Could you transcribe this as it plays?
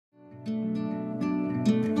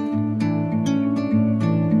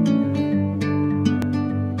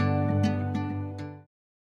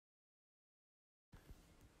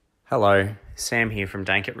Hello, Sam here from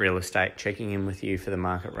Dankit Real Estate, checking in with you for the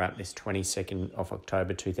market wrap this 22nd of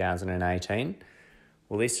October 2018.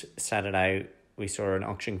 Well, this Saturday we saw an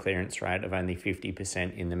auction clearance rate of only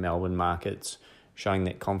 50% in the Melbourne markets, showing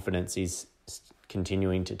that confidence is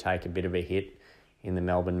continuing to take a bit of a hit in the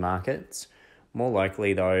Melbourne markets. More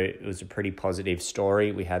locally though, it was a pretty positive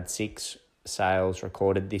story. We had 6 sales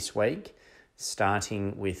recorded this week,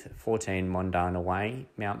 starting with 14 Mondana Way,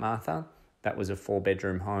 Mount Martha. That was a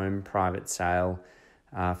 4-bedroom home, private sale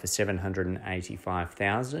for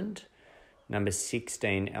 $785,000. Number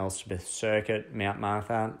 16, Elizabeth Circuit, Mount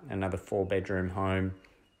Martha, another 4-bedroom home.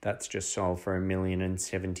 That's just sold for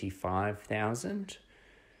 $1,075,000.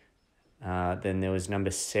 Then there was number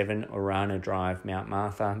 7, Orana Drive, Mount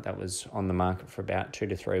Martha. That was on the market for about 2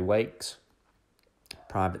 to 3 weeks.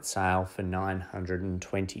 Private sale for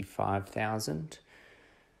 $925,000.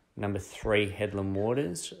 Number 3, Headland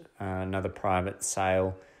Waters, another private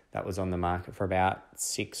sale that was on the market for about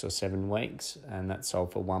 6 or 7 weeks, and that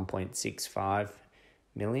sold for $1.65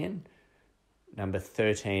 million. Number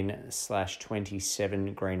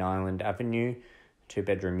 13/27 Green Island Avenue,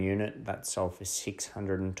 2-bedroom unit, that sold for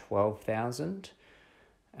 $612,000.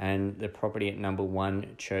 And the property at number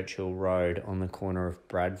 1 Churchill Road on the corner of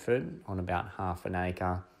Bradford on about half an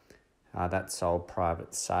acre, that sold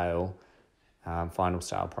private sale. Final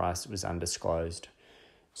sale price was undisclosed.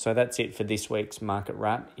 So that's it for this week's market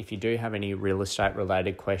wrap. If you do have any real estate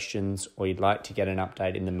related questions or you'd like to get an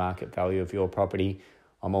update in the market value of your property,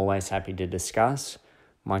 I'm always happy to discuss.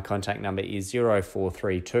 My contact number is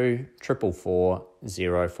 0432 444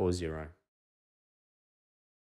 040.